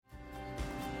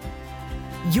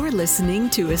You're listening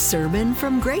to a sermon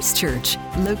from Grace Church,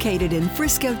 located in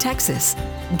Frisco, Texas.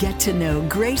 Get to know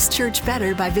Grace Church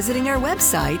better by visiting our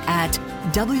website at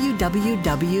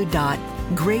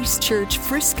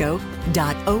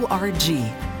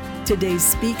www.gracechurchfrisco.org. Today's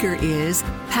speaker is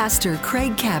Pastor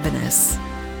Craig Cabanis.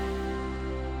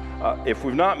 If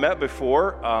we've not met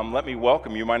before, let me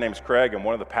welcome you. My name's Craig. I'm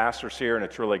one of the pastors here, and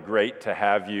it's really great to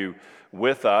have you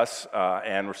with us.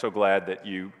 And we're so glad that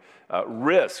you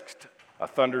risked a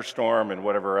thunderstorm and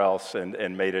whatever else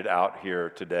and made it out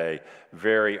here today.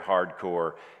 Very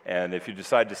hardcore. And if you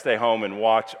decide to stay home and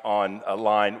watch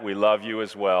online, we love you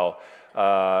as well.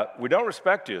 We don't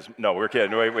respect you. No, we're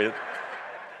kidding.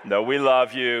 No, we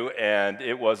love you, and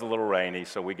it was a little rainy,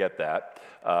 so we get that.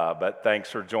 But thanks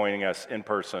for joining us in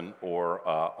person or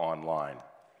online.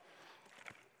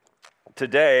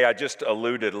 Today, I just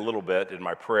alluded a little bit in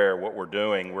my prayer what we're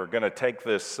doing. We're going to take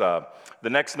this the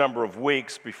next number of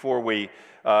weeks before we're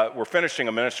finishing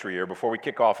a ministry year, before we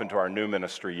kick off into our new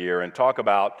ministry year, and talk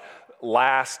about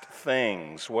last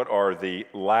things. What are the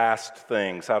last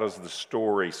things? How does the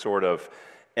story sort of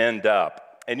end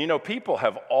up? And you know, people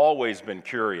have always been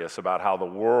curious about how the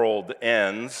world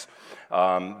ends.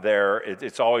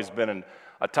 It's always been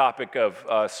a topic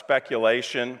of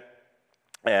speculation.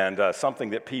 And something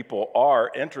that people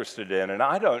are interested in. And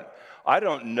I don't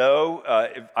know,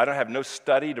 I don't have no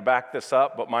study to back this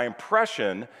up, but my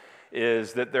impression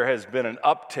is that there has been an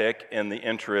uptick in the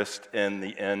interest in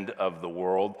the end of the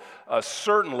world,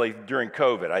 certainly during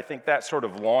COVID. I think that sort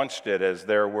of launched it as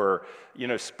there were,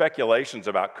 speculations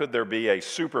about could there be a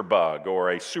superbug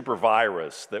or a super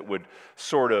virus that would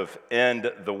sort of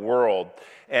end the world.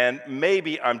 And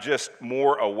maybe I'm just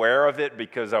more aware of it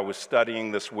because I was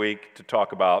studying this week to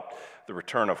talk about the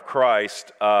return of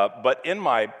Christ. But in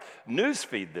my news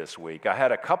feed this week, I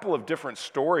had a couple of different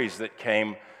stories that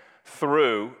came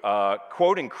through,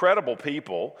 quoting credible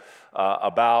people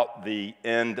about the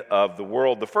end of the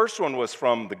world. The first one was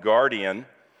from The Guardian.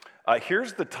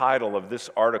 Here's the title of this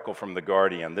article from The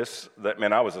Guardian.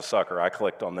 I was a sucker. I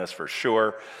clicked on this for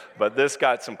sure, but this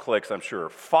got some clicks, I'm sure.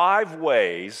 5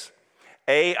 ways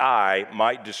AI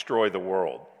might destroy the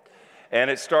world.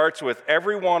 And it starts with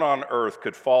everyone on earth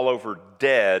could fall over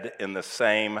dead in the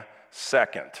same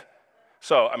second.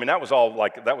 So, that was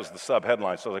the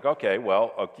sub-headline. So I was like, okay,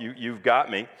 well, you've got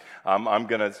me. I'm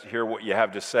going to hear what you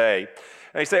have to say.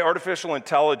 And they say artificial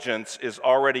intelligence is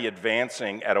already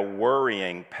advancing at a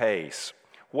worrying pace.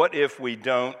 What if we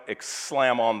don't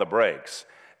slam on the brakes?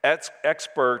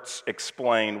 Experts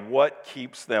explain what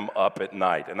keeps them up at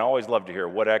night. And I always love to hear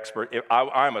what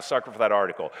I'm a sucker for that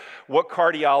article. What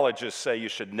cardiologists say you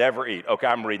should never eat. Okay,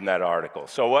 I'm reading that article.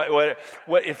 So what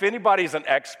if anybody's an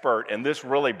expert and this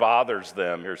really bothers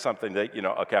them or something that,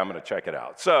 okay, I'm going to check it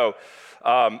out. So,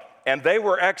 and they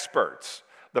were experts.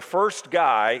 The first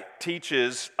guy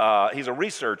teaches, he's a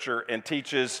researcher and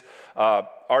teaches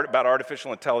about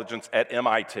artificial intelligence at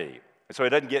MIT. So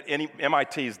it doesn't get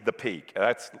MIT's the peak.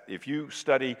 If you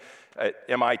study at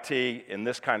MIT in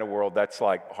this kind of world, that's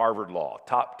like Harvard Law.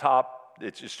 Top,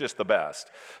 it's just the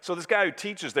best. So this guy who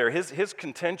teaches there, his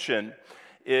contention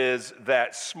is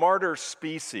that smarter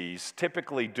species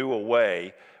typically do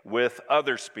away with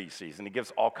other species. And he gives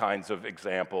all kinds of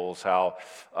examples, how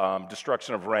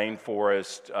destruction of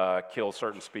rainforest kills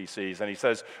certain species. And he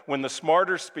says when the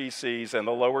smarter species and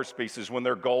the lower species, when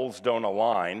their goals don't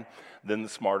align, then the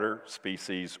smarter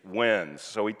species wins.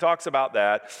 So he talks about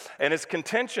that. And his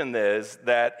contention is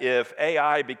that if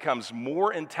AI becomes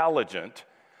more intelligent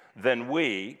than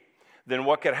then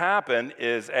what could happen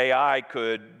is AI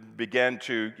could begin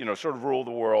to, sort of rule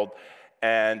the world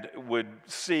and would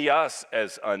see us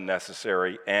as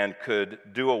unnecessary and could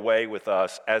do away with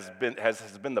us, as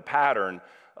has been the pattern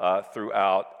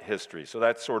throughout history. So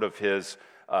that's sort of his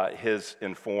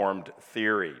informed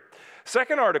theory.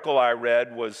 Second article I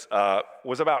read was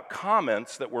about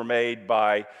comments that were made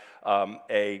by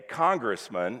a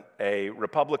congressman, a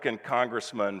Republican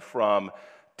congressman from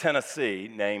Tennessee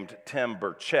named Tim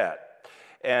Burchett.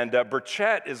 And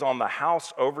Burchett is on the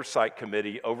House Oversight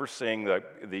Committee overseeing the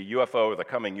UFO, or the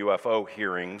coming UFO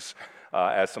hearings,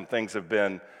 as some things have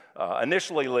been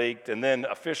initially leaked and then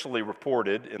officially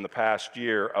reported in the past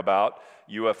year about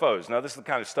UFOs. Now, this is the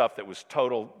kind of stuff that was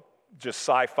just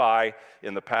sci-fi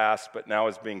in the past, but now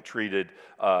is being treated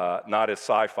not as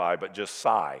sci-fi, but just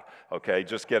sci, okay?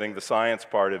 Just getting the science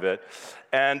part of it.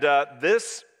 And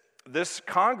this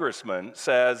congressman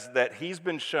says that he's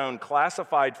been shown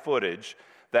classified footage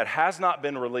that has not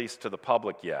been released to the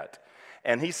public yet.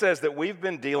 And he says that we've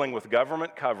been dealing with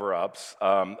government cover-ups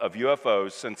of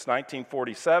UFOs since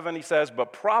 1947, he says,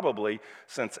 but probably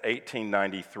since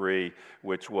 1893,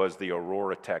 which was the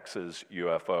Aurora, Texas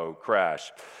UFO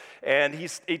crash. And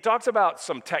he talks about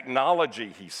some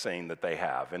technology he's seen that they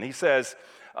have. And he says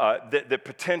that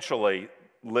potentially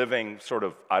living sort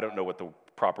of, I don't know what the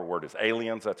proper word is,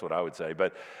 aliens, that's what I would say,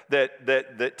 but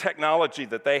that technology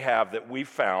that they have that we've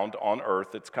found on Earth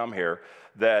that's come here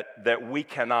that we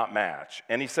cannot match.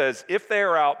 And he says if they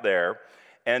are out there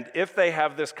and if they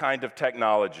have this kind of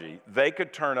technology, they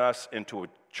could turn us into a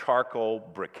charcoal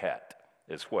briquette,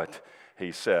 is what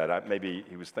he said. Maybe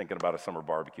he was thinking about a summer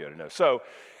barbecue, I don't know. So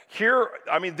here,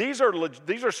 I mean, these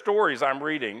are stories I'm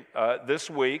reading this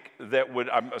week that would,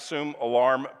 I assume,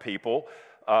 alarm people.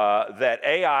 That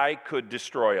AI could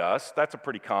destroy us. That's a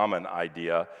pretty common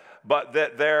idea. But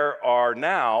that there are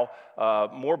now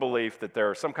more belief that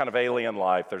there's some kind of alien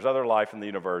life, there's other life in the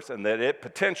universe, and that it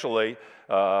potentially,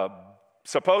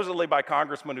 supposedly by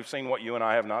congressmen who've seen what you and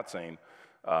I have not seen,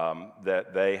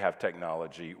 that they have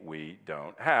technology we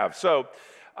don't have. So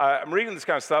I'm reading this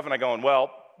kind of stuff and I'm going, well,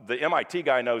 the MIT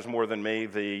guy knows more than me.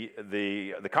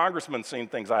 The congressman's seen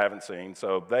things I haven't seen,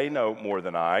 so they know more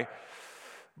than I.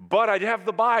 But I have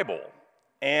the Bible,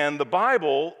 and the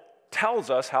Bible tells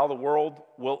us how the world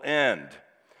will end.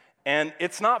 And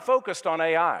it's not focused on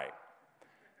AI,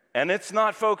 and it's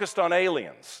not focused on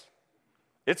aliens.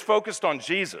 It's focused on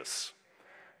Jesus.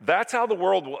 That's how the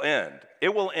world will end.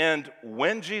 It will end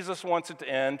when Jesus wants it to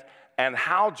end and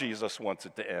how Jesus wants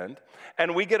it to end.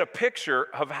 And we get a picture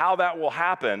of how that will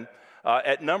happen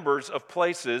at numbers of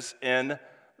places in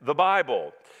the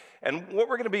Bible. And what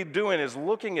we're going to be doing is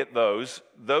looking at those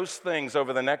things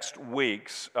over the next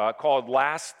weeks called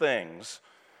last things.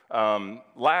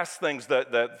 Last things,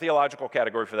 the theological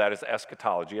category for that is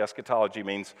eschatology. Eschatology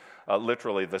means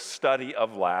literally the study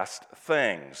of last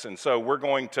things. And so we're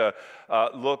going to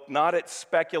look not at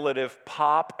speculative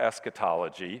pop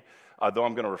eschatology, though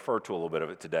I'm going to refer to a little bit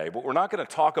of it today, but we're not going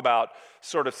to talk about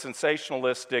sort of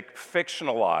sensationalistic,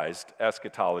 fictionalized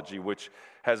eschatology, which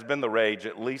has been the rage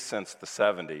at least since the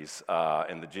 70s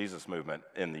in the Jesus movement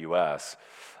in the U.S.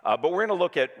 But we're going to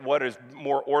look at what is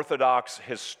more orthodox,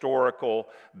 historical,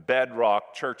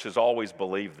 bedrock. Church has always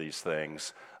believed these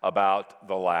things about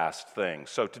the last thing.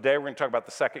 So today we're going to talk about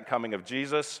the second coming of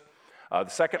Jesus. The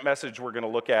second message we're going to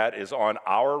look at is on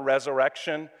our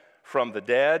resurrection from the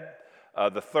dead.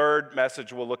 The third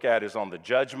message we'll look at is on the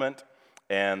judgment.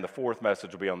 And the fourth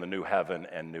message will be on the new heaven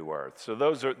and new earth. So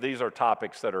these are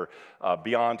topics that are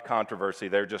beyond controversy.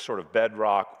 They're just sort of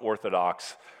bedrock,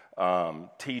 orthodox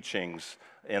teachings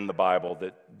in the Bible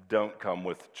that don't come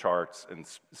with charts and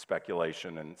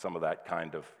speculation and some of that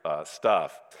kind of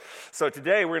stuff. So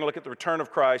today we're going to look at the return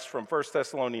of Christ from 1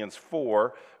 Thessalonians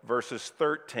 4, verses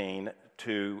 13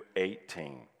 to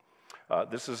 18.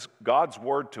 This is God's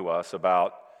word to us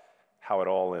about how it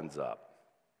all ends up.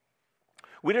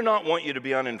 We do not want you to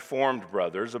be uninformed,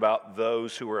 brothers, about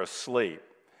those who are asleep,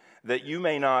 that you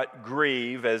may not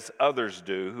grieve as others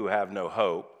do who have no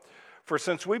hope. For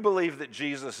since we believe that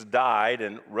Jesus died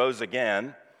and rose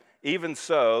again, even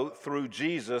so, through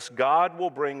Jesus, God will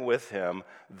bring with him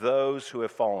those who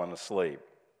have fallen asleep.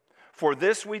 For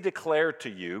this we declare to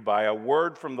you by a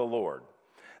word from the Lord,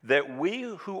 that we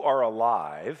who are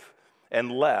alive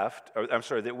who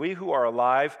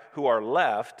are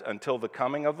left until the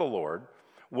coming of the Lord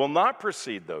will not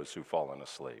precede those who've fallen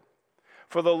asleep.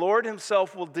 For the Lord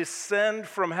himself will descend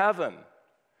from heaven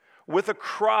with a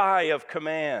cry of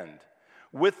command,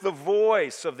 with the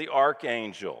voice of the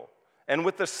archangel, and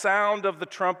with the sound of the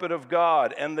trumpet of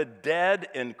God, and the dead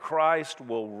in Christ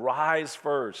will rise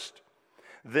first.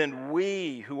 Then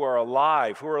we who are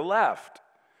alive, who are left,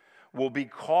 will be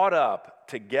caught up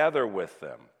together with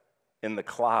them in the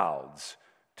clouds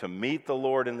to meet the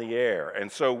Lord in the air. And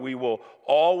so we will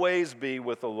always be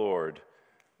with the Lord.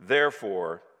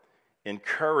 Therefore,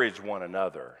 encourage one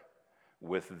another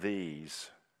with these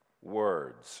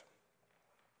words.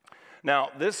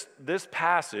 Now, this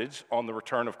passage on the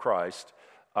return of Christ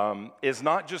is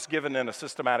not just given in a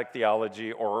systematic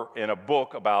theology or in a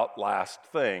book about last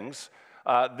things.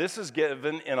 This is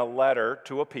given in a letter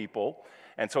to a people.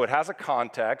 And so it has a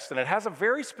context, and it has a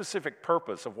very specific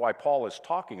purpose of why Paul is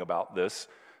talking about this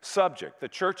subject. The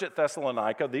church at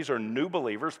Thessalonica, these are new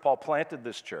believers. Paul planted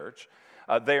this church.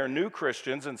 They are new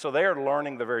Christians, and so they are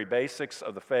learning the very basics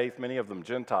of the faith, many of them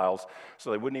Gentiles, so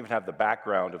they wouldn't even have the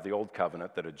background of the old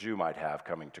covenant that a Jew might have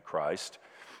coming to Christ.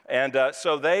 And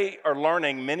so they are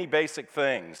learning many basic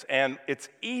things, and it's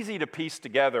easy to piece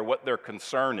together what their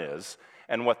concern is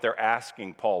and what they're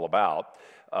asking Paul about,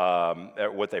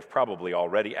 what they've probably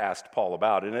already asked Paul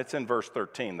about, and it's in verse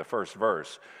 13, the first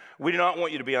verse. We do not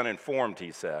want you to be uninformed,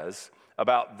 he says,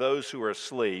 about those who are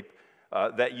asleep,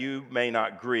 that you may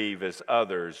not grieve as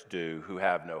others do who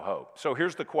have no hope. So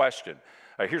here's the question.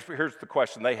 Here's the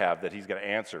question they have that he's going to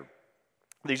answer.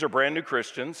 These are brand new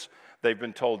Christians. They've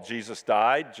been told Jesus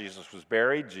died, Jesus was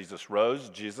buried, Jesus rose,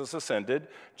 Jesus ascended,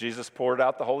 Jesus poured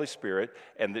out the Holy Spirit,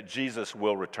 and that Jesus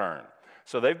will return.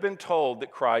 So they've been told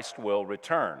that Christ will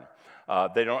return.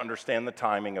 They don't understand the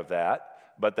timing of that,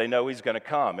 but they know he's going to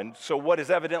come. And so what has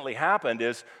evidently happened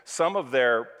is some of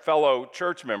their fellow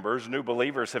church members, new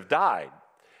believers, have died.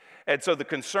 And so the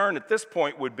concern at this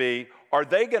point would be, are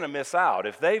they going to miss out?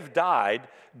 If they've died,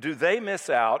 do they miss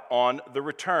out on the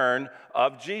return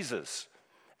of Jesus?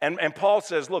 And Paul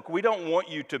says, look, we don't want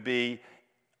you to be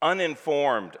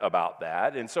uninformed about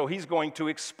that. And so he's going to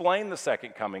explain the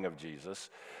second coming of Jesus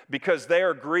because they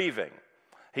are grieving.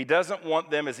 He doesn't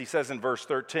want them, as he says in verse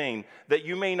 13, that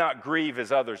you may not grieve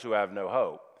as others who have no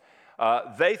hope.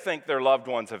 They think their loved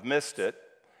ones have missed it,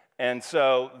 and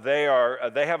so they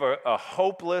have a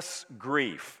hopeless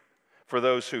grief for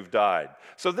those who've died.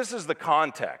 So this is the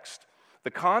context. The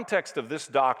context of this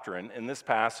doctrine in this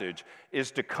passage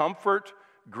is to comfort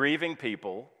grieving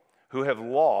people who have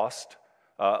lost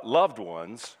loved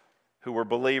ones who were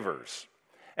believers.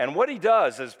 And what he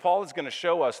does, as Paul is going to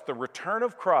show us, the return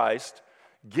of Christ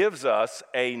gives us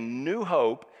a new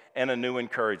hope and a new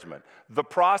encouragement.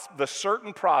 The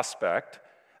certain prospect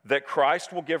that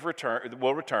Christ will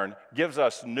return gives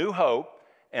us new hope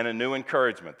and a new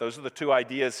encouragement. Those are the two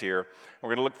ideas here. We're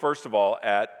going to look first of all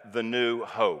at the new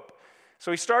hope. So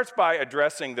he starts by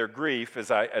addressing their grief, as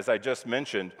I just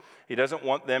mentioned. He doesn't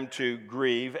want them to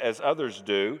grieve as others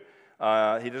do.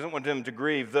 He doesn't want them to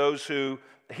grieve those who,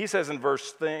 he says in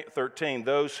verse 13,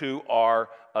 those who are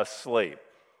asleep.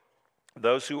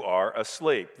 Those who are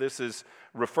asleep. This is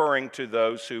referring to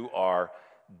those who are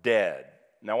dead.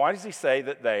 Now, why does he say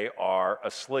that they are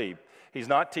asleep? He's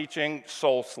not teaching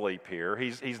soul sleep here.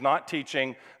 He's not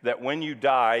teaching that when you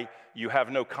die, you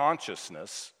have no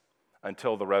consciousness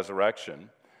until the resurrection.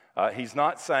 He's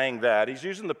not saying that. He's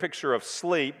using the picture of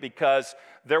sleep because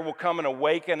there will come an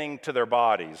awakening to their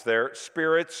bodies. Their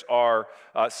spirits are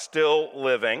still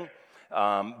living,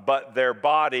 but their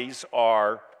bodies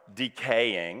are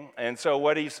decaying. And so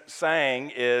what he's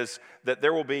saying is that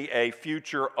there will be a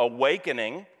future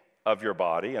awakening of your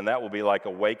body, and that will be like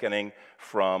awakening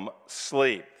from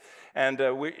sleep. And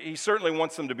he certainly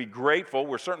wants them to be grateful.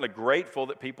 We're certainly grateful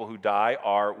that people who die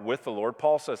are with the Lord.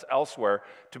 Paul says elsewhere,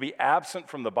 to be absent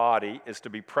from the body is to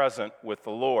be present with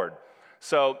the Lord.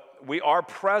 So we are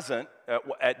present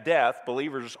at death.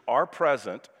 Believers are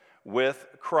present with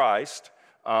Christ,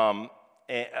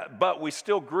 but we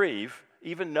still grieve,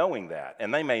 even knowing that.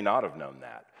 And they may not have known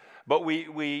that. But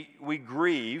we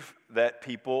grieve that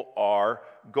people are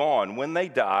gone. When they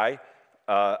die,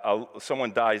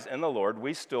 someone dies in the Lord,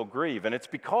 we still grieve. And it's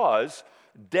because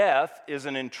death is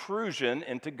an intrusion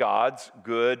into God's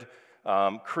good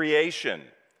creation.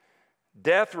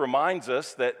 Death reminds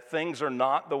us that things are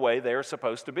not the way they are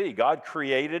supposed to be. God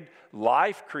created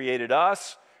life, created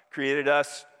us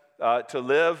to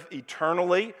live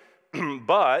eternally,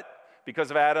 but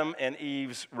because of Adam and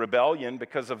Eve's rebellion,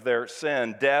 because of their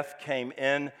sin, death came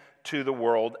into the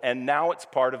world, and now it's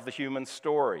part of the human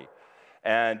story.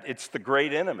 And it's the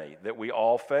great enemy that we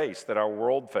all face, that our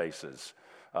world faces,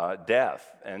 death.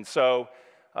 And so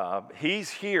he's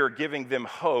here giving them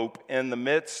hope in the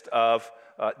midst of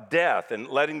death and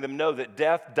letting them know that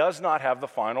death does not have the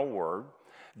final word.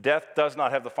 Death does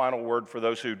not have the final word for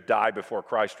those who die before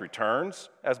Christ returns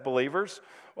as believers,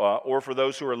 or for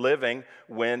those who are living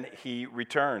when he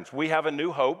returns. We have a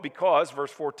new hope because,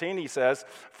 verse 14, he says,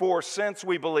 for since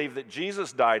we believe that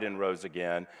Jesus died and rose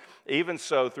again, even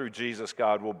so through Jesus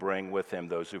God will bring with him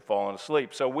those who've fallen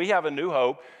asleep. So we have a new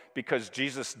hope because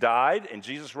Jesus died and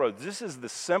Jesus rose. This is the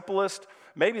simplest,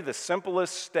 maybe the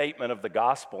simplest statement of the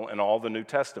gospel in all the New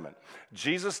Testament.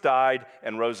 Jesus died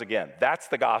and rose again. That's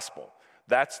the gospel.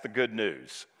 That's the good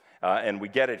news. And we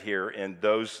get it here in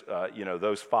those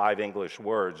 5 English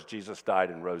words, Jesus died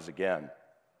and rose again.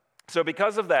 So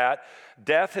because of that,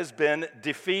 death has been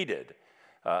defeated.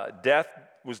 Death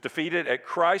was defeated at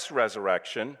Christ's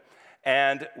resurrection,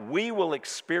 and we will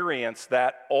experience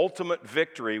that ultimate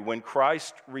victory when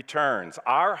Christ returns.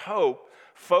 Our hope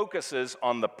focuses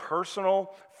on the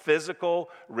personal, physical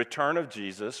return of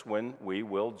Jesus when we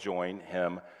will join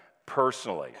him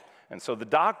personally. And so the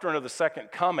doctrine of the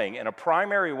second coming, in a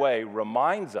primary way,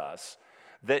 reminds us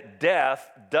that death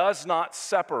does not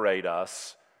separate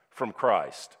us from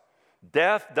Christ.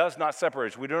 Death does not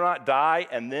separate us. We do not die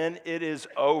and then it is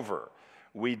over.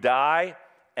 We die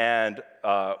and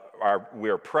we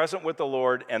are present with the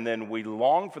Lord, and then we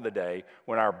long for the day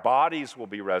when our bodies will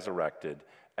be resurrected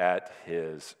at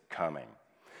his coming.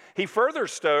 He further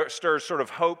stirs sort of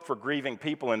hope for grieving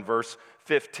people in verse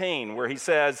 15, where he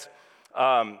says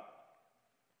in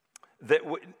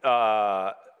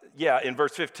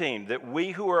verse 15, that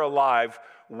we who are alive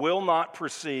will not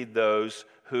precede those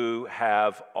who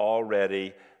have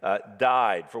already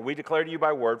died. For we declare to you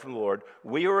by word from the Lord,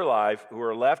 we who are alive, who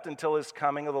are left until his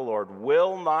coming of the Lord,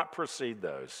 will not precede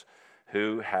those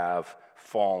who have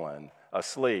fallen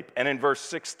asleep. And in verse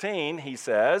 16, he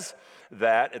says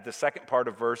that, at the second part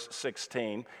of verse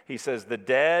 16, he says, the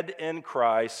dead in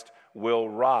Christ will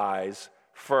rise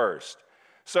first.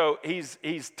 So he's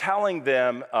telling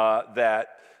them that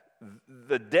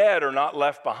the dead are not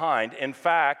left behind. In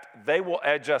fact, they will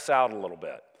edge us out a little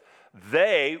bit.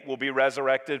 They will be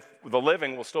resurrected. The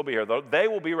living will still be here, though. They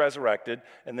will be resurrected,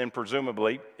 and then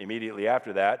presumably, immediately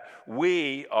after that,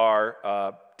 we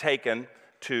are taken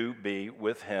to be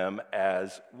with him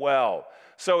as well.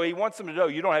 So he wants them to know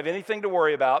you don't have anything to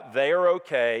worry about. They are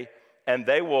okay, and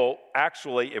they will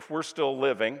actually, if we're still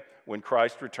living when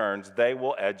Christ returns, they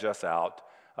will edge us out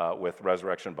with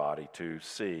resurrection body to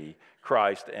see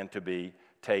Christ and to be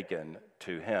taken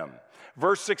to him.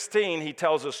 Verse 16, he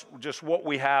tells us just what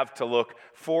we have to look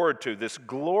forward to, this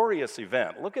glorious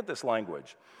event. Look at this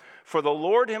language. For the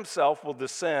Lord himself will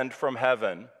descend from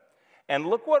heaven, and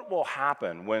look what will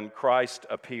happen when Christ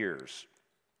appears.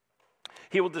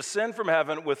 He will descend from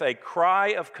heaven with a cry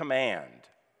of command,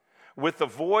 with the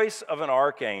voice of an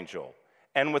archangel,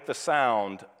 and with the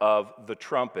sound of the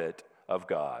trumpet of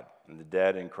God. And the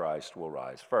dead in Christ will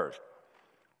rise first.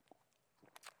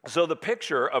 So the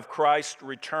picture of Christ's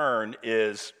return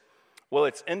is, well,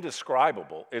 it's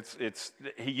indescribable.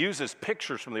 He uses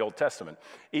pictures from the Old Testament.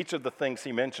 Each of the things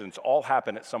he mentions all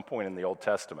happen at some point in the Old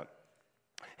Testament.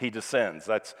 He descends.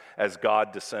 That's as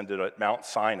God descended at Mount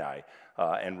Sinai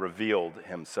and revealed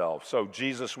himself. So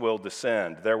Jesus will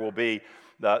descend. There will be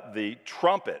the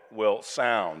trumpet will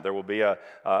sound. There will be a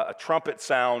trumpet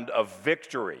sound of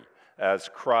victory as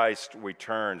Christ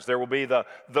returns. There will be the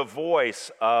voice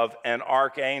of an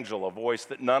archangel, a voice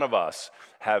that none of us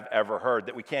have ever heard,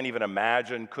 that we can't even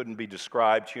imagine, couldn't be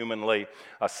described humanly,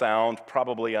 a sound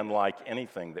probably unlike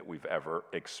anything that we've ever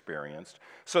experienced.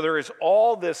 So there is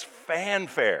all this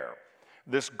fanfare,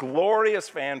 this glorious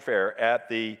fanfare at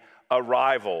the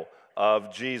arrival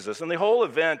of Jesus. And the whole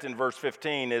event in verse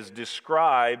 15 is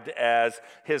described as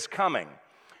his coming.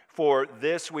 For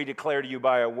this we declare to you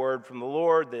by a word from the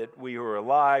Lord, that we who are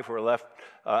alive, who are left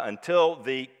until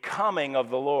the coming of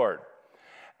the Lord.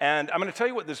 And I'm going to tell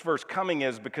you what this verse coming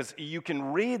is, because you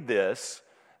can read this,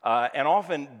 and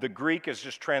often the Greek is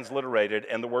just transliterated,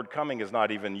 and the word coming is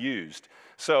not even used.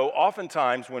 So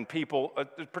oftentimes when people,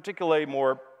 particularly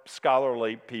more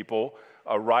scholarly people,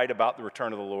 write about the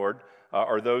return of the Lord,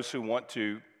 or those who want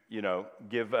to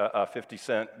give a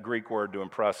 50-cent Greek word to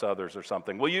impress others or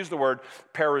something, we'll use the word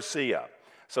parousia.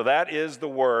 So that is the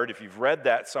word. If you've read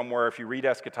that somewhere, if you read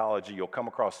eschatology, you'll come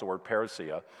across the word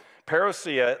parousia.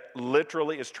 Parousia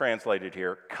literally is translated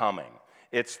here, coming.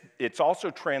 It's also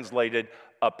translated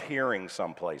appearing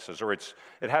some places, or it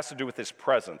has to do with his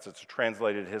presence. It's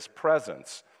translated his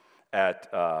presence at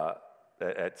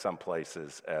some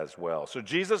places as well. So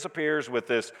Jesus appears with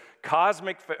this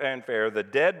cosmic fanfare. The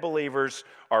dead believers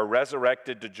are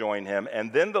resurrected to join him,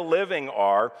 and then the living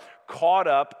are caught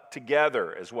up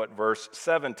together, is what verse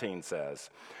 17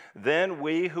 says. Then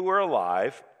we who are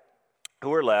alive,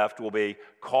 who are left, will be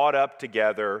caught up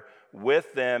together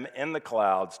with them in the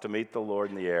clouds to meet the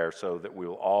Lord in the air, so that we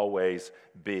will always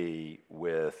be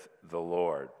with the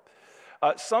Lord.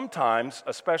 Sometimes,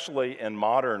 especially in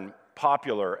modern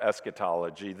popular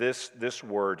eschatology, this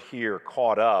word here,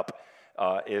 caught up,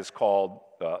 is called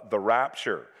the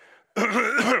rapture.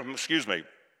 Excuse me.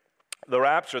 The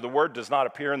rapture, the word does not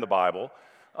appear in the Bible,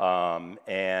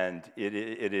 and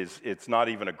it's not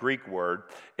even a Greek word.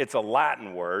 It's a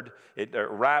Latin word.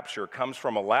 Rapture comes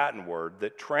from a Latin word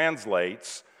that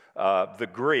translates the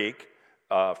Greek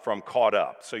from caught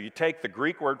up. So you take the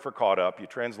Greek word for caught up, you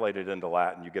translate it into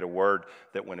Latin, you get a word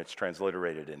that when it's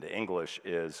transliterated into English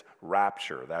is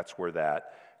rapture. That's where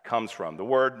that comes from. The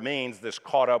word means, this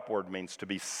caught up word means to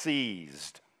be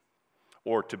seized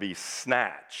or to be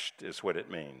snatched is what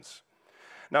it means.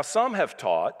 Now some have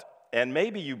taught, and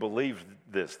maybe you believe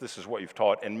this is what you've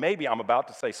taught, and maybe I'm about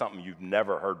to say something you've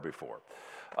never heard before.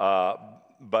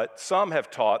 But some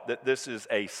have taught that this is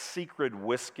a secret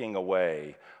whisking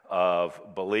away of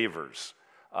believers.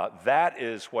 That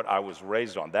is what I was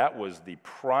raised on. That was the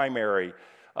primary,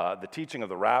 the teaching of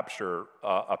the rapture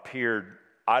appeared.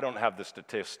 I don't have the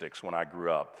statistics when I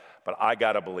grew up, but I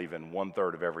got to believe in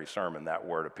 1/3 of every sermon that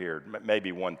word appeared,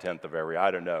 maybe 1/10 of every, I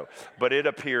don't know. But it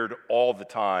appeared all the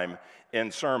time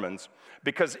in sermons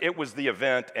because it was the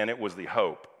event and it was the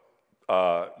hope,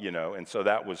 and so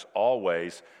that was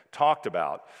always talked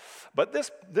about. But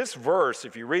this verse,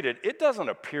 if you read it, it doesn't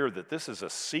appear that this is a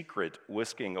secret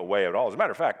whisking away at all. As a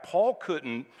matter of fact, Paul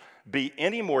couldn't be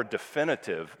any more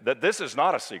definitive that this is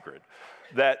not a secret,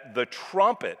 that the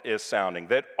trumpet is sounding,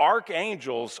 that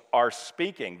archangels are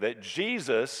speaking, that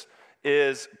Jesus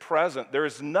is present. There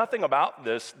is nothing about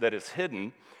this that is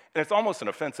hidden, and it's almost an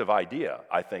offensive idea,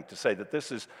 I think, to say that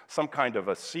this is some kind of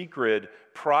a secret,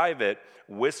 private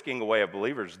whisking away of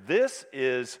believers. This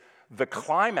is the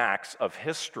climax of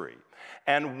history.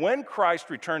 And when Christ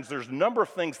returns, there's a number of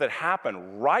things that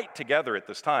happen right together at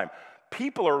this time.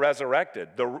 People are resurrected.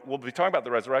 We'll be talking about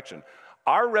the resurrection.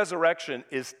 Our resurrection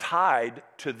is tied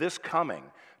to this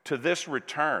coming, to this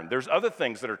return. There's other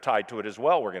things that are tied to it as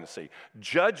well, we're going to see.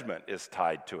 Judgment is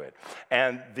tied to it.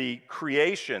 And the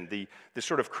creation, the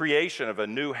sort of creation of a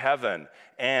new heaven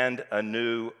and a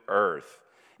new earth.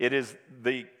 It is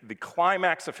the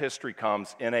climax of history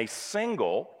comes in a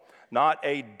single, not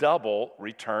a double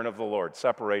return of the Lord,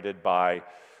 separated by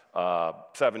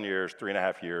 7 years,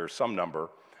 3.5 years, some number.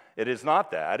 It is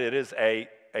not that. It is a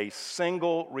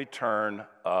single return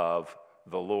of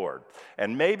the Lord.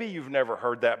 And maybe you've never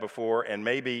heard that before, and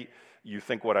maybe you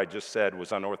think what I just said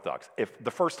was unorthodox. If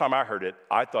the first time I heard it,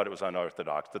 I thought it was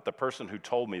unorthodox, that the person who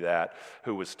told me that,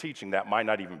 who was teaching that, might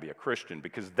not even be a Christian,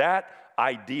 because that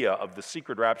idea of the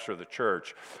secret rapture of the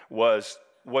church was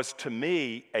to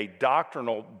me a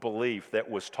doctrinal belief that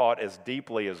was taught as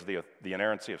deeply as the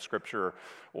inerrancy of Scripture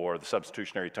or the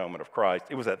substitutionary atonement of Christ.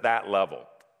 It was at that level.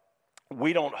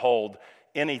 We don't hold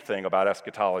anything about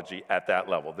eschatology at that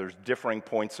level. There's differing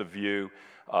points of view.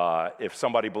 If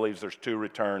somebody believes there's two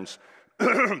returns,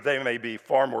 they may be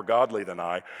far more godly than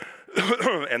I,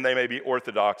 and they may be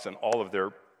orthodox in all of their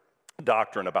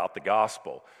doctrine about the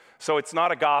gospel. So it's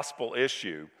not a gospel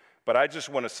issue, but I just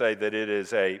want to say that it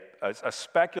is a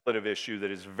speculative issue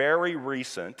that is very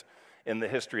recent in the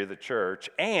history of the church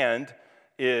and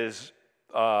is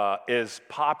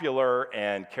popular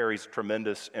and carries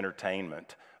tremendous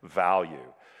entertainment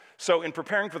value. So in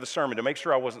preparing for the sermon, to make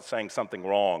sure I wasn't saying something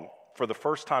wrong, for the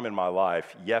first time in my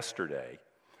life, yesterday,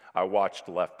 I watched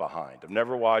Left Behind. I've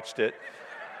never watched it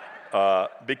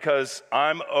because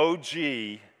I'm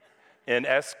OG in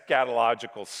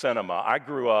eschatological cinema. I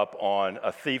grew up on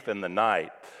A Thief in the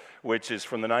Night, which is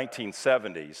from the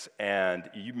 1970s, and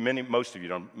most of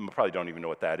you probably don't even know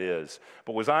what that is.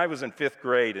 But when I was in 5th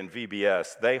grade in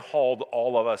VBS, they hauled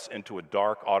all of us into a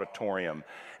dark auditorium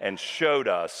and showed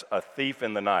us A Thief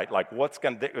in the Night. Like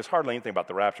it was hardly anything about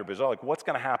the rapture, but it was all like, what's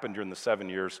going to happen during the 7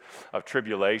 years of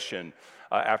tribulation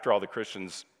after all the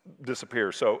Christians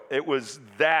disappear? So it was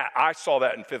that. I saw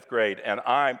that in 5th grade, and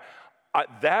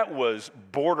that was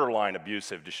borderline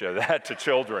abusive to show that to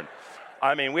children.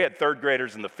 I mean, we had 3rd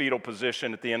graders in the fetal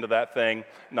position at the end of that thing.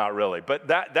 Not really. But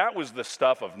that was the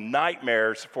stuff of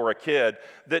nightmares for a kid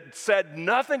that said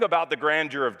nothing about the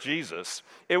grandeur of Jesus.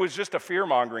 It was just a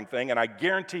fear-mongering thing. And I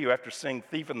guarantee you, after seeing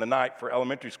Thief in the Night for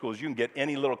elementary schools, you can get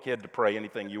any little kid to pray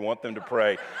anything you want them to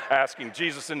pray, asking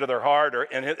Jesus into their heart or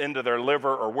into their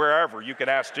liver or wherever. You can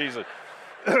ask Jesus.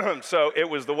 So it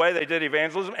was the way they did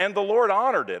evangelism, and the Lord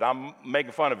honored it. I'm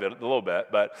making fun of it a little bit,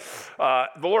 but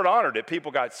the Lord honored it. People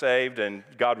got saved, and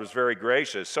God was very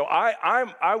gracious. So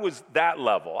I was that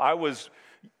level. I was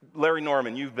Larry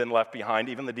Norman. You've been Left Behind,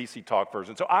 even the DC Talk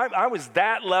version. So I was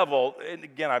that level. And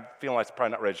again, I feel like it's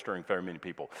probably not registering very many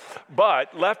people,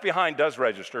 but Left Behind does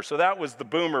register. So that was the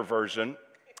boomer version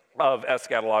of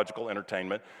eschatological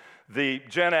entertainment. The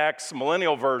Gen X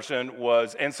millennial version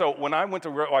was, and so when I went to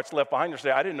watch Left Behind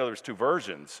yesterday, I didn't know there's two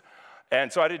versions.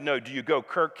 And so I didn't know, do you go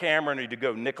Kirk Cameron or do you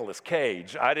go Nicolas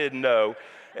Cage? I didn't know.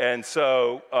 And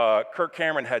so Kirk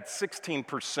Cameron had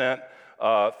 16%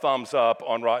 thumbs up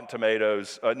on Rotten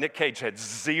Tomatoes. Nick Cage had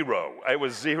 0. It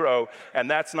was 0, and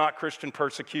that's not Christian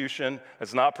persecution.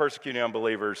 It's not persecuting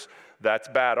unbelievers. That's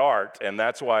bad art, and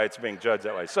that's why it's being judged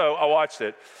that way. So I watched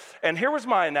it, and here was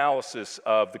my analysis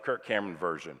of the Kirk Cameron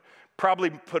version.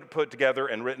 Probably put together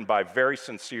and written by very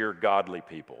sincere, godly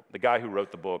people. The guy who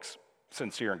wrote the books,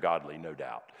 sincere and godly, no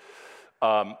doubt.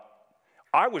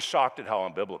 I was shocked at how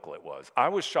unbiblical it was. I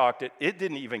was shocked at it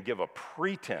didn't even give a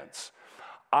pretense.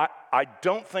 I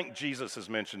don't think Jesus is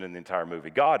mentioned in the entire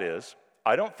movie. God is,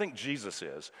 I don't think Jesus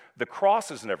is. The cross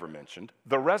is never mentioned.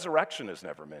 The resurrection is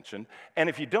never mentioned. And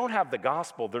if you don't have the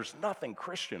gospel, there's nothing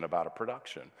Christian about a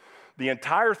production. The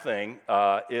entire thing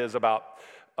is about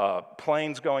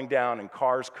planes going down and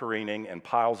cars careening and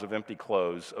piles of empty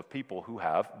clothes of people who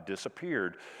have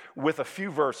disappeared, with a few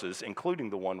verses, including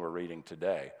the one we're reading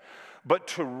today. But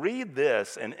to read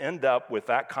this and end up with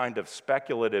that kind of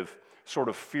speculative, sort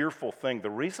of fearful thing, the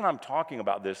reason I'm talking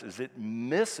about this is it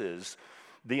misses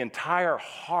the entire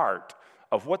heart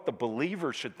of what the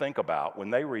believer should think about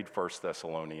when they read 1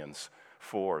 Thessalonians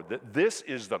 4. That this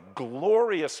is the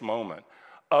glorious moment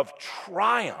of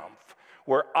triumph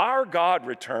where our God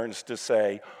returns to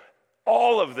say,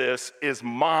 all of this is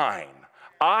mine.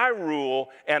 I rule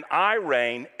and I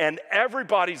reign, and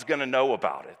everybody's going to know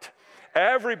about it.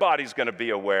 Everybody's going to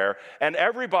be aware, and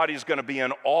everybody's going to be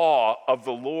in awe of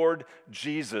the Lord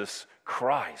Jesus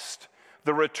Christ.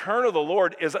 The return of the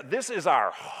Lord this is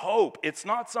our hope. It's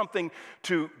not something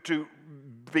to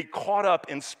be caught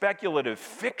up in speculative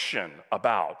fiction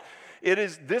about.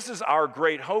 This is our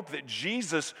great hope that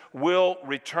Jesus will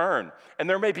return. And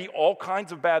there may be all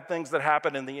kinds of bad things that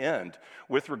happen in the end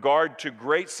with regard to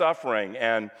great suffering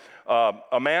and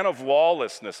a man of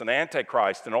lawlessness, an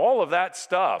antichrist, and all of that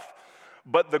stuff.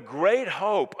 But the great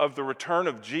hope of the return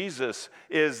of Jesus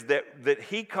is that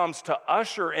he comes to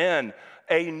usher in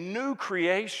a new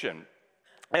creation.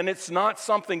 And it's not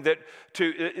something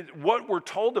what we're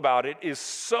told about it is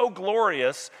so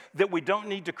glorious that we don't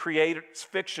need to create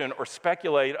fiction or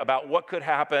speculate about what could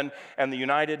happen and the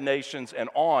United Nations and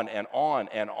on and on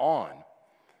and on.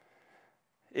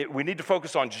 We need to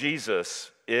focus on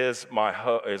Jesus is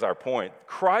our point.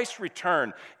 Christ's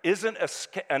return isn't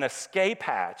an escape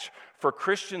hatch for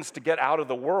Christians to get out of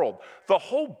the world. The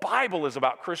whole Bible is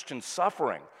about Christian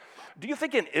suffering. Do you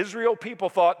think in Israel people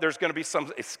thought there's going to be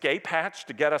some escape hatch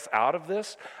to get us out of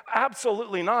this?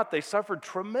 Absolutely not. They suffered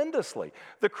tremendously.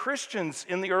 The Christians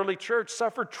in the early church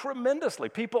suffered tremendously.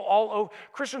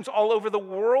 Christians all over the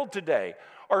world today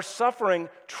are suffering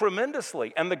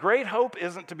tremendously. And the great hope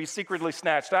isn't to be secretly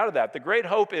snatched out of that. The great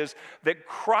hope is that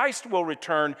Christ will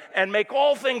return and make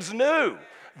all things new.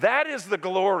 That is the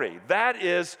glory. That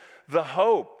is the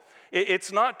hope.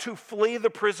 It's not to flee the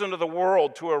prison of the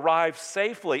world to arrive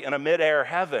safely in a mid-air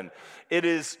heaven. It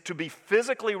is to be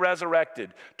physically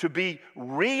resurrected, to be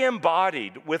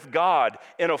re-embodied with God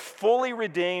in a fully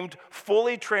redeemed,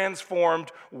 fully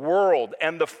transformed world.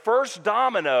 And the first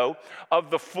domino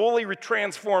of the fully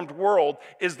transformed world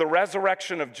is the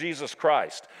resurrection of Jesus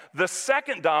Christ. The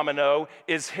second domino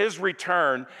is his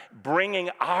return, bringing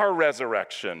our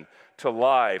resurrection to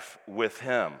life with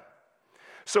him.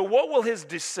 So what will his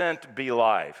descent be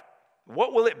like?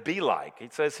 What will it be like? He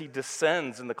says he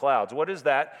descends in the clouds. What is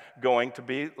that going to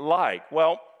be like?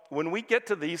 Well, when we get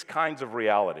to these kinds of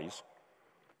realities,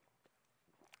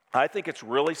 I think it's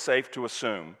really safe to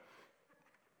assume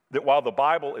that while the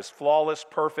Bible is flawless,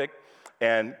 perfect,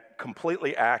 and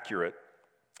completely accurate,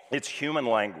 it's human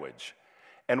language.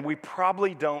 And we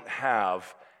probably don't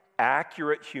have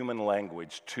accurate human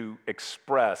language to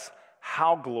express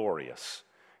how glorious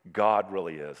God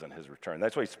really is in his return.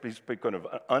 That's why he's speaking of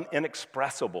an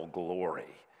inexpressible glory.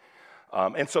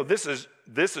 And so this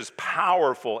is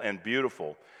powerful and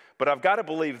beautiful. But I've got to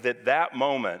believe that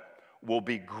moment will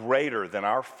be greater than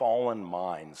our fallen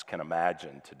minds can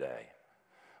imagine today.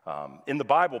 In the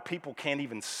Bible, people can't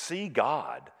even see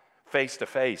God face to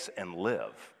face and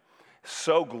live.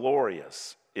 So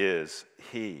glorious is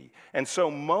he. And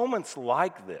so moments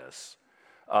like this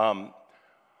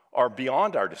are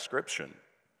beyond our description.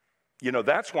 You know,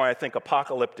 that's why I think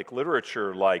apocalyptic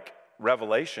literature like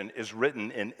Revelation is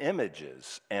written in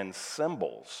images and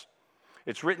symbols.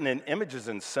 It's written in images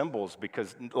and symbols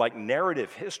because, like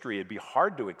narrative history, it'd be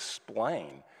hard to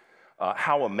explain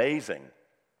how amazing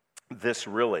this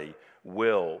really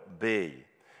will be.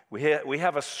 We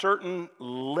have a certain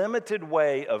limited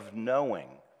way of knowing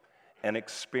and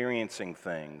experiencing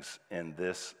things in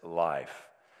this life.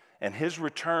 And his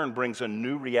return brings a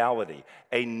new reality.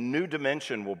 A new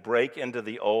dimension will break into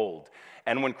the old.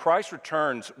 And when Christ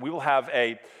returns,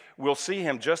 we'll see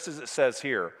him just as it says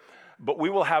here, but we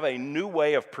will have a new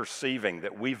way of perceiving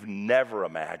that we've never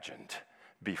imagined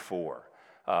before.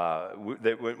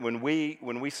 When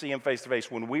we see him face to face,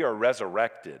 when we are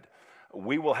resurrected,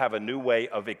 we will have a new way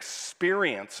of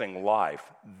experiencing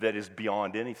life that is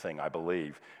beyond anything, I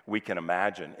believe, we can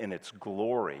imagine in its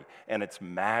glory and its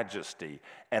majesty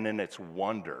and in its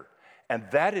wonder. And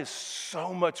that is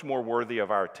so much more worthy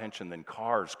of our attention than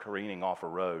cars careening off a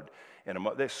road.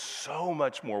 They're so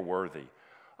much more worthy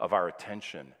of our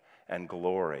attention and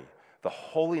glory. The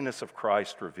holiness of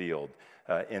Christ revealed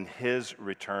in his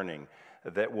returning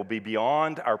that will be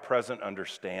beyond our present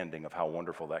understanding of how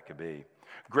wonderful that could be.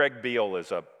 Greg Beale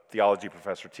is a theology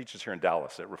professor, teaches here in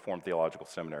Dallas at Reformed Theological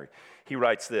Seminary. He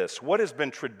writes this: what has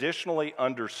been traditionally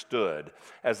understood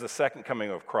as the second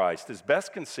coming of Christ is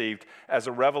best conceived as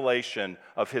a revelation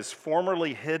of his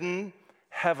formerly hidden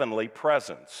heavenly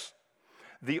presence.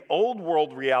 The old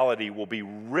world reality will be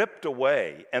ripped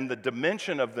away, and the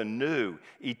dimension of the new,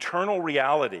 eternal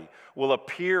reality will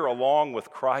appear along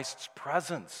with Christ's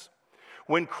presence.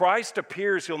 When Christ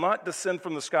appears, he'll not descend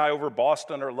from the sky over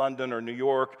Boston or London or New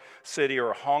York City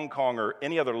or Hong Kong or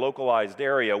any other localized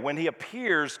area. When he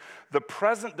appears, the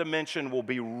present dimension will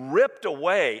be ripped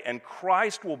away, and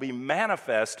Christ will be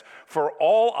manifest for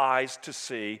all eyes to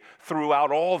see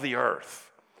throughout all the earth.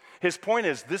 His point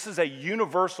is, this is a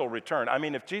universal return. I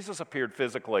mean, if Jesus appeared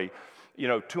physically,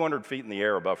 200 feet in the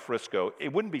air above Frisco,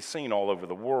 it wouldn't be seen all over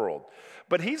the world.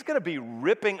 But he's going to be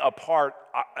ripping apart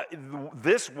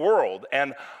this world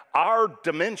and our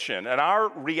dimension and our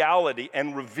reality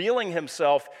and revealing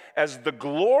himself as the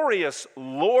glorious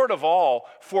Lord of all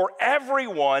for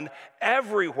everyone,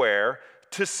 everywhere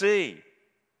to see.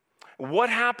 What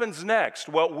happens next?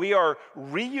 Well, we are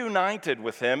reunited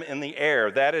with him in the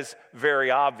air. That is very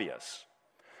obvious.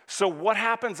 So what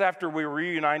happens after we're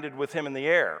reunited with him in the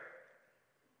air?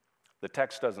 The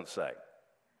text doesn't say.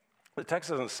 The text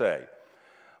doesn't say.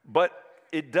 But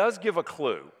it does give a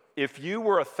clue. If you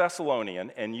were a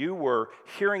Thessalonian and you were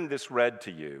hearing this read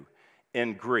to you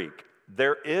in Greek,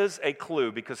 there is a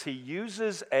clue because he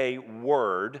uses a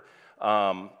word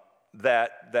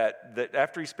that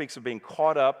after he speaks of being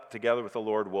caught up together with the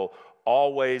Lord will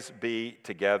always be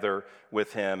together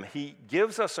with him. He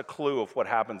gives us a clue of what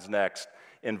happens next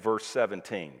in verse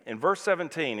 17. In verse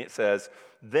 17 it says,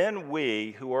 "Then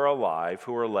we who are alive,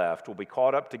 who are left, will be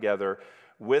caught up together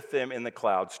with them in the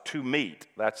clouds to meet,"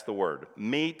 that's the word,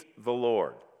 meet the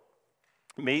Lord.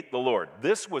 Meet the Lord.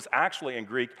 This was actually in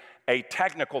Greek a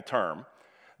technical term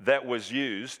that was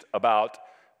used about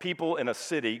people in a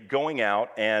city going out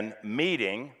and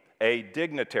meeting a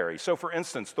dignitary. So for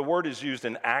instance, the word is used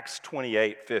in Acts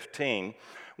 28:15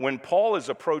 when Paul is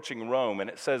approaching Rome, and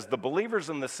it says the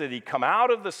believers in the city come out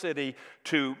of the city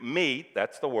to meet,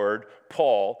 that's the word,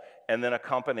 Paul, and then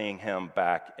accompanying him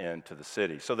back into the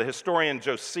city. So the historian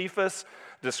Josephus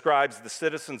describes the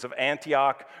citizens of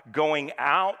Antioch going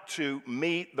out to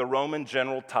meet the Roman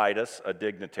general Titus, a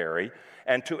dignitary,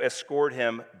 and to escort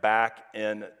him back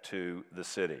into the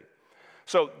city.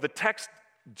 So the text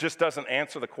just doesn't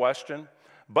answer the question,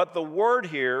 but the word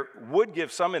here would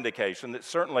give some indication that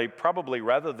certainly, probably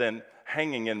rather than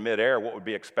hanging in midair, what would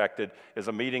be expected is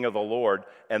a meeting of the Lord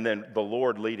and then the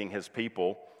Lord leading his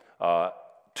people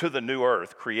to the new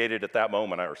earth created at that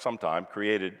moment or sometime,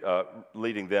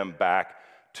 leading them back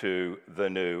to the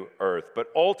new earth. But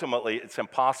ultimately, it's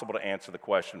impossible to answer the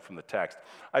question from the text.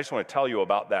 I just want to tell you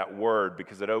about that word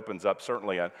because it opens up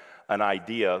certainly an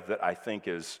idea that I think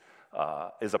is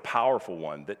a powerful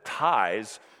one that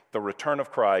ties the return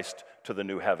of Christ to the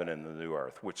new heaven and the new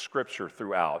earth, which Scripture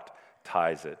throughout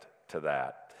ties it to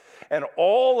that. And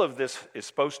all of this is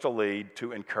supposed to lead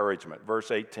to encouragement.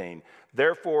 Verse 18,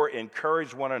 "Therefore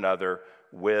encourage one another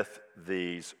with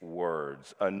these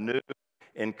words." A new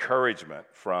encouragement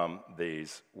from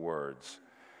these words.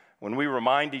 When we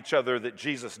remind each other that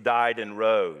Jesus died and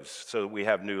rose so that we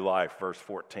have new life, verse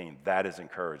 14, that is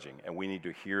encouraging, and we need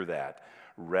to hear that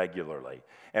regularly.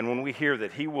 And when we hear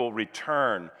that he will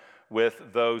return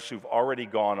with those who've already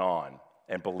gone on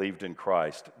and believed in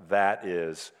Christ, that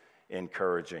is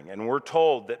encouraging. And we're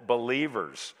told that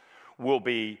believers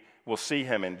will see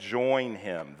him and join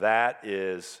him. That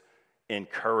is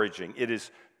encouraging. It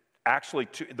is actually,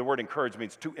 the word encourage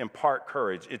means to impart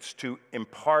courage. It's to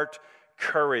impart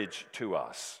courage to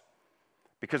us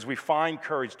because we find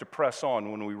courage to press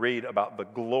on when we read about the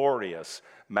glorious,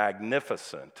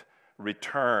 magnificent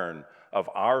return of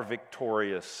our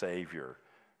victorious Savior,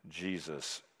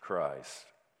 Jesus Christ.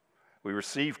 We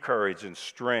receive courage and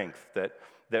strength that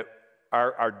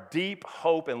our deep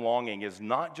hope and longing is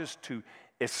not just to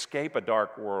escape a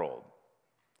dark world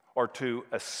or to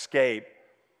escape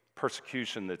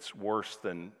persecution that's worse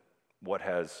than what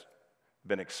has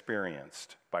been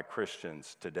experienced by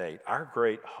Christians to date. Our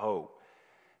great hope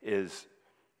is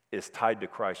tied to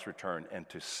Christ's return and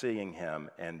to seeing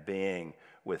him and being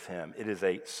with him. It is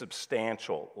a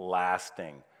substantial,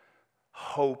 lasting,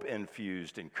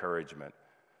 hope-infused encouragement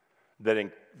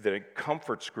that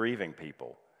comforts grieving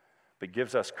people, but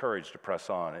gives us courage to press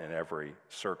on in every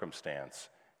circumstance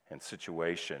and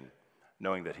situation,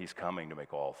 knowing that he's coming to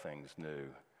make all things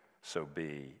new. So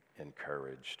be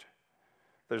encouraged.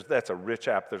 There's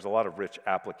a lot of rich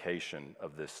application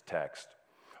of this text.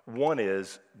 One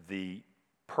is the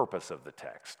purpose of the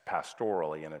text,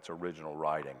 pastorally in its original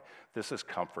writing. This is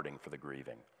comforting for the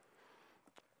grieving.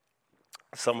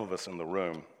 Some of us in the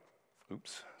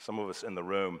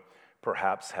room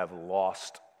perhaps have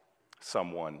lost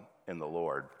someone in the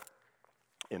Lord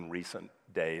in recent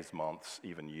days, months,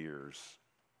 even years.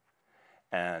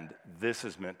 And this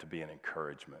is meant to be an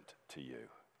encouragement to you.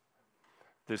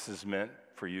 This is meant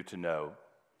for you to know,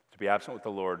 to be absent with the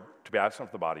Lord, to be absent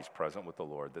with the bodies, present with the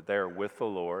Lord, that they are with the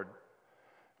Lord.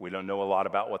 We don't know a lot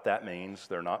about what that means.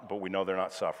 But we know they're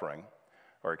not suffering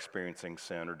or experiencing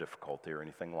sin or difficulty or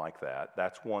anything like that.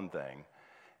 That's one thing.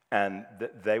 And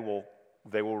they will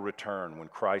return. When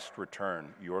Christ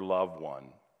returns, your loved one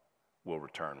will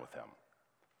return with him.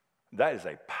 That is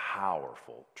a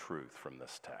powerful truth from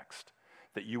this text,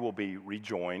 that you will be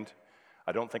rejoined.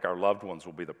 I don't think our loved ones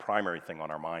will be the primary thing on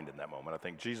our mind in that moment. I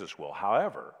think Jesus will.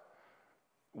 However,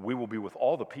 we will be with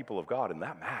all the people of God, and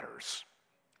that matters.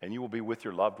 And you will be with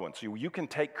your loved ones. So you can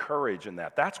take courage in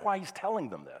that. That's why he's telling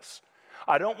them this.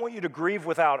 I don't want you to grieve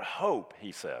without hope,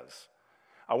 he says.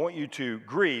 I want you to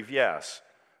grieve, yes,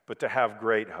 but to have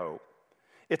great hope.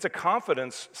 It's a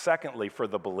confidence, secondly, for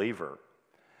the believer.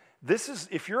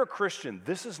 If you're a Christian,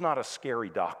 this is not a scary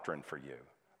doctrine for you,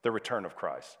 the return of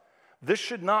Christ. This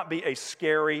should not be a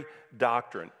scary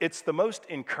doctrine. It's the most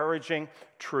encouraging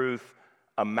truth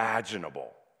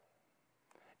imaginable.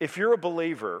 If you're a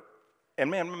believer, and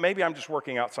man, maybe I'm just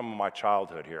working out some of my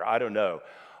childhood here, I don't know.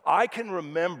 I can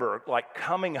remember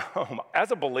coming home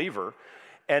as a believer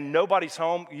and nobody's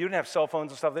home. You didn't have cell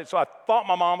phones and stuff. So I thought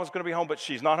my mom was going to be home, but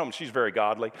she's not home. She's very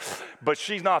godly, but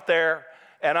she's not there.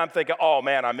 And I'm thinking, oh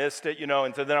man, I missed it,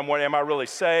 and so then I'm wondering, am I really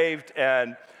saved?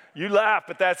 And you laugh,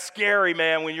 but that's scary,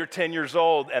 man, when you're 10 years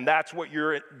old, and that's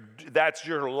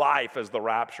your life as the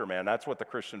rapture, man. That's what the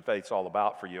Christian faith's all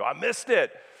about for you. I missed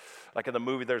it. Like in the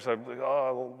movie, there's a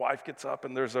wife gets up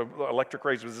and there's an electric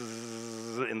razor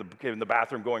in the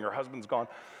bathroom going, her husband's gone.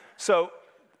 So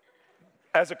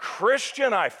as a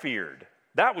Christian, I feared.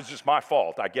 That was just my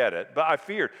fault, I get it, but I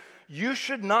feared. You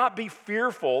should not be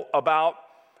fearful about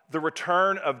the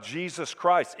return of Jesus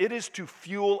Christ. It is to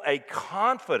fuel a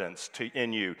confidence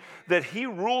in you that he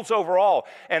rules over all,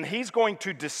 and he's going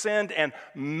to descend and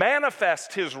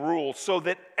manifest his rule so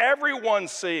that everyone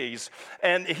sees,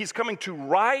 and he's coming to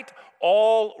right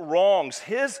all wrongs.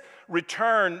 His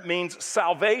return means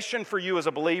salvation for you as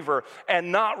a believer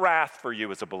and not wrath for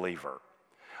you as a believer.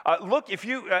 Look,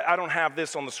 I don't have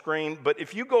this on the screen, but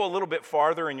if you go a little bit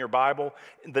farther in your Bible,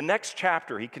 the next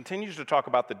chapter, he continues to talk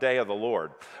about the day of the Lord.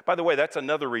 By the way, that's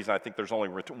another reason I think there's only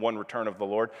one return of the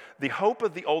Lord. The hope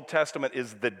of the Old Testament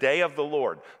is the day of the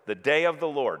Lord, the day of the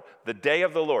Lord, the day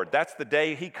of the Lord. That's the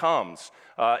day he comes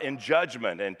in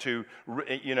judgment and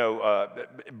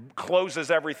closes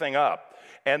everything up.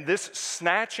 And this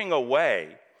snatching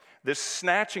away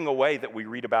that we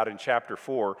read about in chapter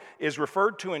 4 is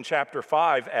referred to in chapter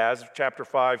 5 as, chapter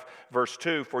 5, verse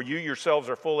 2, for you yourselves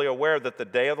are fully aware that the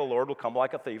day of the Lord will come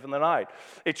like a thief in the night.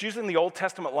 It's using the Old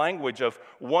Testament language of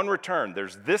one return.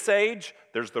 There's this age,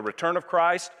 there's the return of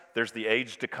Christ, there's the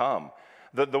age to come.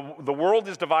 The world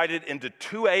is divided into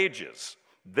two ages,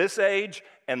 this age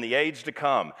and the age to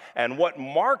come. And what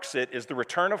marks it is the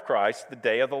return of Christ, the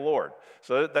day of the Lord.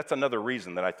 So that's another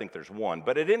reason that I think there's one.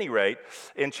 But at any rate,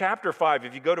 in chapter 5,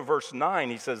 if you go to verse 9,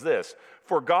 he says this,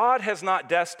 for God has not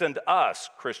destined us,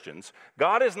 Christians,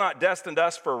 God has not destined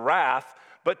us for wrath,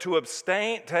 but to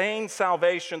obtain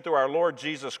salvation through our Lord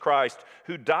Jesus Christ,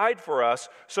 who died for us,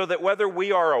 so that whether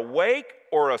we are awake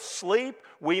or asleep,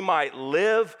 we might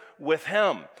live with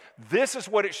him. This is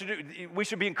what it should do. We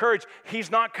should be encouraged. He's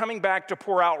not coming back to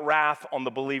pour out wrath on the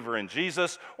believer in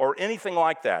Jesus or anything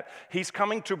like that. He's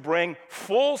coming to bring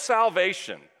full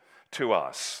salvation to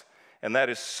us. And that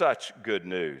is such good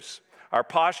news. Our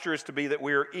posture is to be that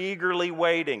we are eagerly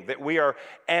waiting, that we are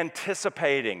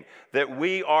anticipating, that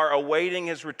we are awaiting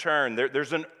his return.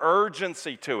 There's an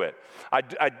urgency to it.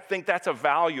 I think that's a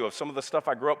value of some of the stuff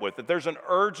I grew up with, that there's an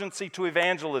urgency to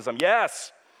evangelism.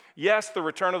 Yes, the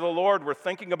return of the Lord, we're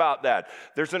thinking about that.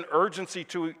 There's an urgency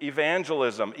to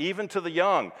evangelism, even to the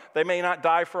young. They may not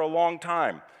die for a long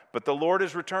time, but the Lord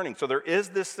is returning. So there is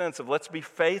this sense of let's be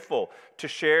faithful to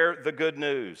share the good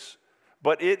news.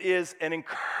 But it is an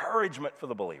encouragement for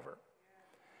the believer.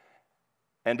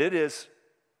 And it is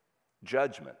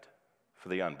judgment for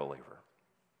the unbeliever.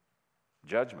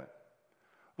 Judgment.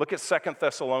 Look at 2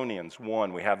 Thessalonians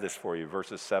 1. We have this for you,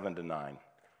 verses 7 to 9.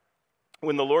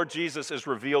 When the Lord Jesus is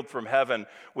revealed from heaven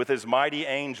with his mighty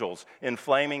angels in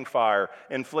flaming fire,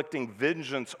 inflicting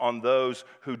vengeance on those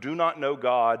who do not know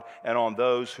God and on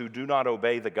those who do not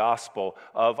obey the gospel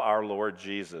of our Lord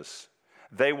Jesus.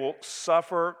 They will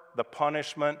suffer the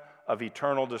punishment of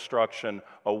eternal destruction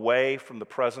away from the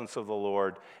presence of the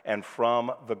Lord and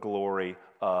from the glory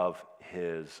of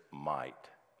his might.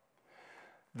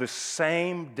 The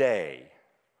same day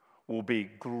will be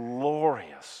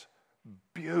glorious,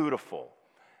 beautiful,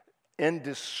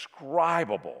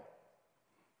 indescribable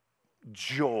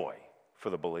joy for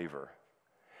the believer.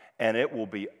 And it will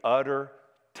be utter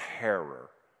terror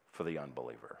for the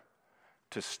unbeliever.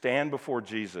 To stand before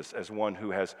Jesus as one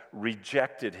who has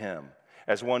rejected him,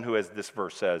 as one who, as this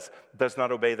verse says, does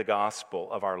not obey the gospel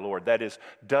of our Lord. That is,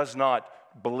 does not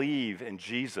believe in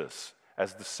Jesus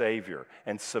as the Savior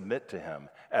and submit to him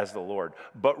as the Lord,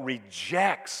 but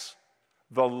rejects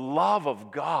the love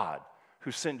of God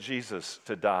who sent Jesus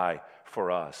to die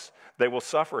for us. They will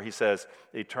suffer, he says,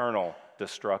 eternal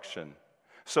destruction.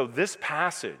 So this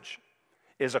passage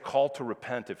is a call to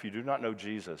repent if you do not know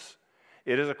Jesus.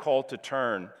 It is a call to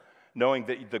turn, knowing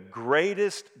that the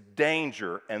greatest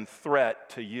danger and threat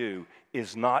to you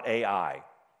is not AI.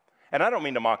 And I don't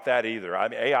mean to mock that either. I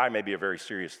mean, AI may be a very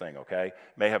serious thing, okay?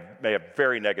 May have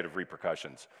very negative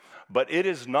repercussions. But it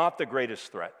is not the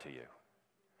greatest threat to you.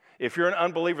 If you're an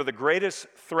unbeliever, the greatest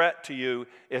threat to you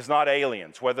is not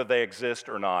aliens, whether they exist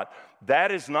or not.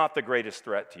 That is not the greatest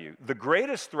threat to you. The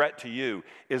greatest threat to you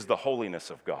is the holiness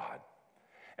of God.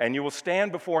 And you will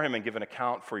stand before him and give an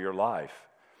account for your life.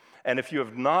 And if you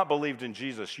have not believed in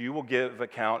Jesus, you will give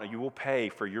account and you will pay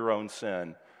for your own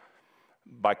sin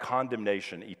by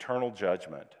condemnation, eternal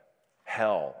judgment,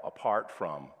 hell, apart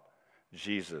from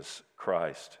Jesus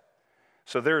Christ.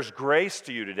 So there's grace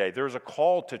to you today. There's a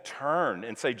call to turn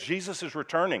and say, Jesus is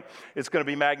returning. It's going to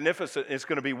be magnificent. It's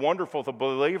going to be wonderful for the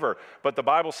believer. But the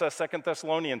Bible says, 2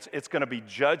 Thessalonians, it's going to be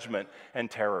judgment and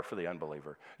terror for the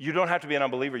unbeliever. You don't have to be an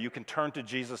unbeliever. You can turn to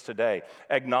Jesus today,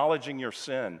 acknowledging your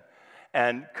sin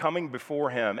and coming before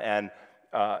him and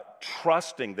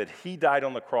trusting that he died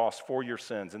on the cross for your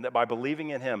sins and that by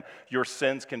believing in him, your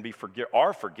sins can be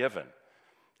are forgiven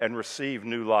and receive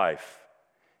new life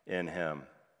in him.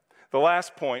 The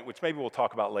last point, which maybe we'll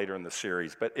talk about later in the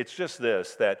series, but it's just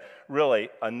this, that really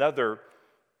another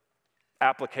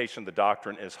application of the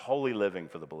doctrine is holy living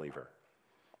for the believer.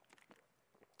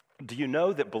 Do you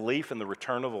know that belief in the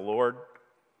return of the Lord,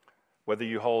 whether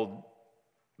you hold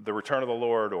the return of the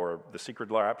Lord or the secret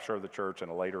rapture of the church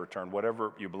and a later return,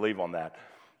 whatever you believe on that,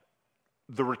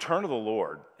 the return of the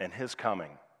Lord and his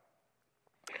coming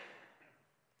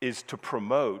is to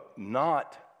promote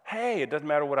not, hey, it doesn't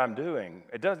matter what I'm doing.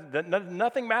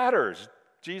 Nothing matters.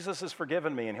 Jesus has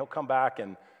forgiven me and he'll come back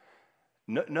and,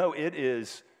 no, it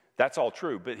is, that's all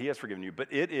true, but he has forgiven you.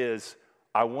 But it is,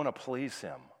 I want to please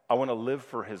him. I want to live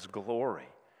for his glory.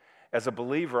 As a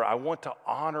believer, I want to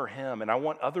honor him and I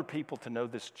want other people to know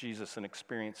this Jesus and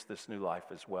experience this new life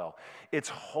as well. It's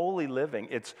holy living.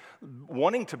 It's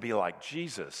wanting to be like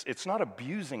Jesus. It's not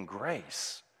abusing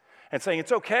grace and saying,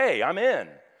 it's okay, I'm in.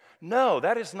 No,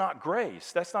 that is not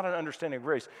grace. That's not an understanding of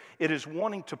grace. It is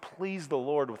wanting to please the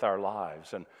Lord with our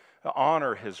lives and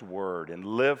honor his word and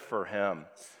live for him.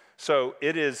 So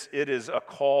it is a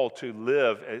call to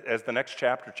live, as the next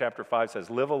chapter, chapter 5 says,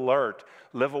 live alert,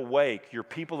 live awake. You're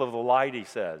people of the light, he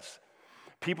says.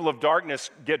 People of darkness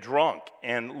get drunk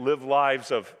and live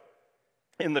lives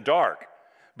in the dark.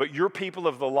 But you're people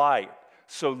of the light,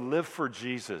 so live for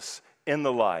Jesus in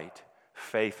the light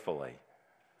faithfully.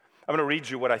 I'm going to read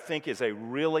you what I think is a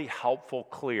really helpful,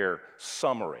 clear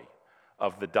summary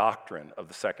of the doctrine of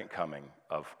the second coming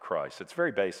of Christ. It's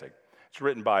very basic. It's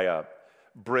written by a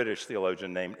British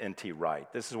theologian named N.T. Wright.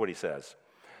 This is what he says.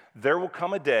 There will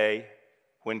come a day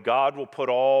when God will put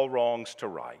all wrongs to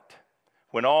right,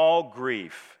 when all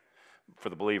grief, for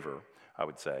the believer, I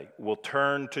would say, will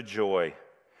turn to joy.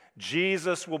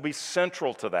 Jesus will be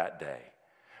central to that day,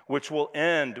 which will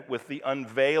end with the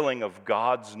unveiling of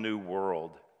God's new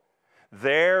world.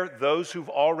 There, those who've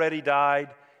already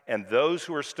died and those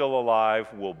who are still alive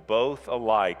will both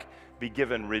alike be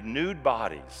given renewed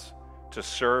bodies to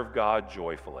serve God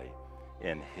joyfully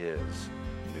in his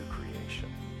new creation.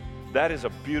 That is a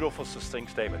beautiful,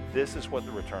 succinct statement. This is what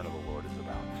the return of the Lord is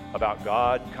about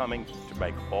God coming to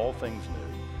make all things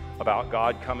new, about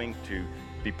God coming to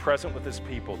be present with his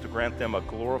people, to grant them a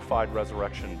glorified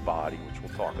resurrection body, which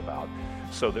we'll talk about,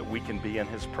 so that we can be in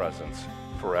his presence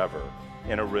forever,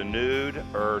 in a renewed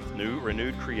earth,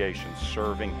 renewed creation,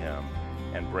 serving him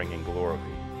and bringing glory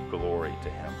to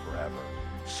him forever.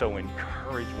 So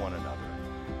encourage one another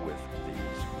with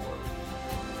these words.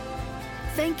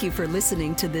 Thank you for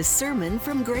listening to this sermon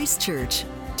from Grace Church.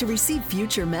 To receive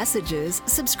future messages,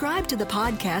 subscribe to the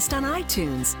podcast on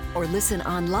iTunes or listen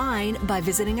online by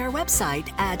visiting our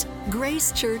website at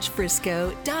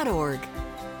gracechurchfrisco.org.